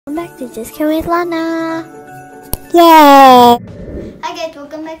Welcome back to Just Kill with Lana. Yay! Hi guys,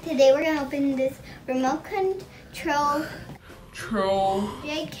 welcome back. Today we're gonna open this remote control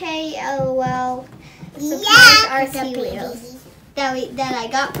JKLOL surprise RC wheels that I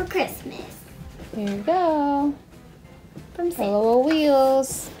got for Christmas. Here you go. From Santa. LOL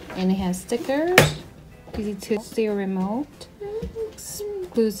wheels. And it has stickers. Easy to steer remote.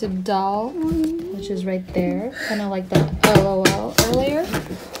 Exclusive doll, which is right there. Kind of like the LOL earlier.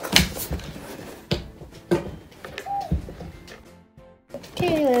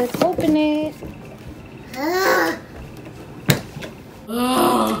 Okay, let's open it.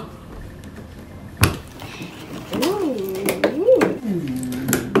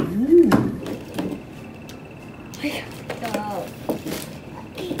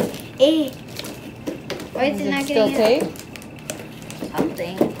 Why is it not Still getting tape?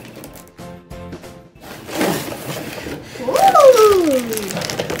 something? Ooh!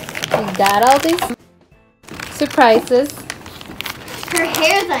 We got all these surprises. Her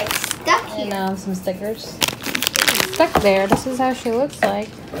hair's like stuck here. And some stickers. Stuck there. This is how she looks like.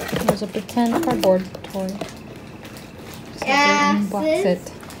 There's a pretend cardboard toy. Just have to unbox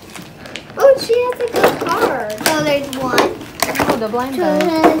it. Oh, she has a good card. So there's 1, Oh, the blind bag.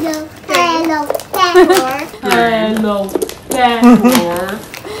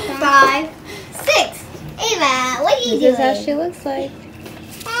 5, 6. Ava, what are you This doing? is how she looks like.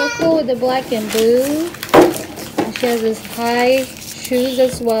 So cool with the black and blue. And she has this high shoes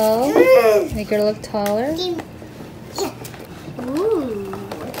as well. Make her look taller. Ooh,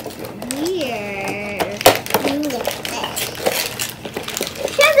 weird.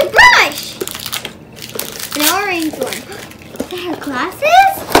 She has a brush. An orange one. They have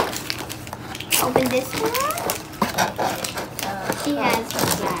glasses? Open this one. She has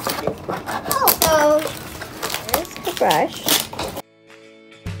glasses. Oh, so there's the brush.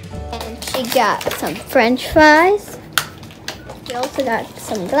 And she got some French fries. She also got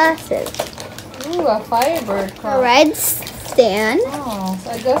some glasses. Ooh, a Firebird A car. red stand. Oh, so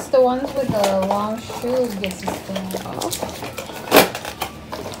I guess the ones with the long shoes gets to stand.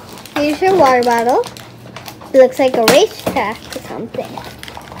 Here's your water bottle. It looks like a racetrack or something.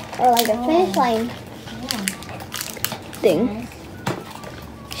 Or like a finish line thing. Nice.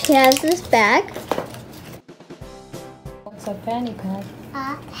 She has this bag. What's a fanny pack?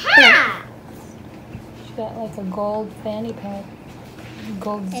 Yeah. She got like a gold fanny pack.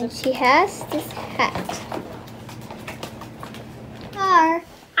 Gold zip. And she has this hat.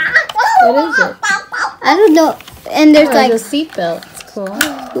 What What is it? I don't know. And there's Like like, a seat belt. It's cool.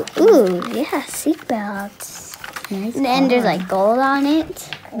 ooh, yeah, seatbelts. Nice. And there's like gold on it.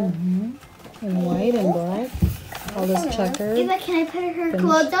 And white and black. All this checkers. Eva, can I put her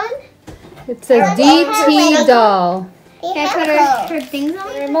clothes on? It says DT doll. Can I put her things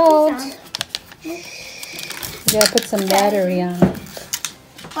on? Remote. You gotta put some battery on it.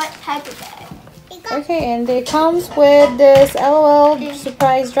 What type of bag? Okay, and it comes with this LOL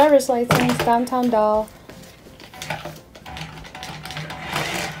surprise driver's license downtown doll.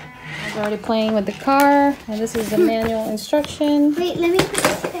 I was already playing with the car, and this is the manual instruction. Wait, let me put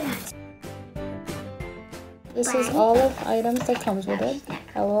this back. This is all the items that comes with it.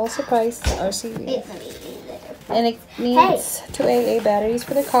 LOL surprise RC wheel. And it needs 2 AA batteries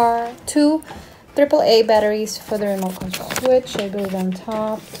for the car, 2 AAA batteries for the remote control. Switch, I believe, on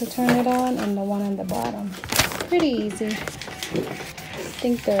top to turn it on, and the one on the bottom. Pretty easy. I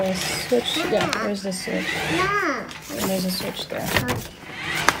think there's a switch. Yeah, there's the switch. Yeah. And there's a switch there.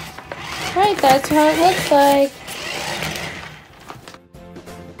 Right, that's how it looks like.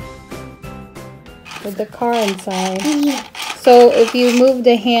 With the car inside. So if you move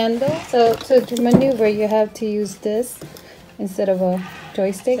the handle, so to maneuver, you have to use this instead of a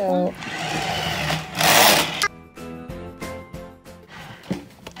joystick. So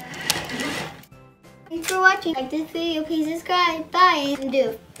Thanks for watching. Like this video, please subscribe. Bye. And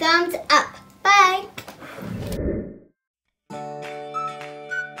do thumbs up. Bye.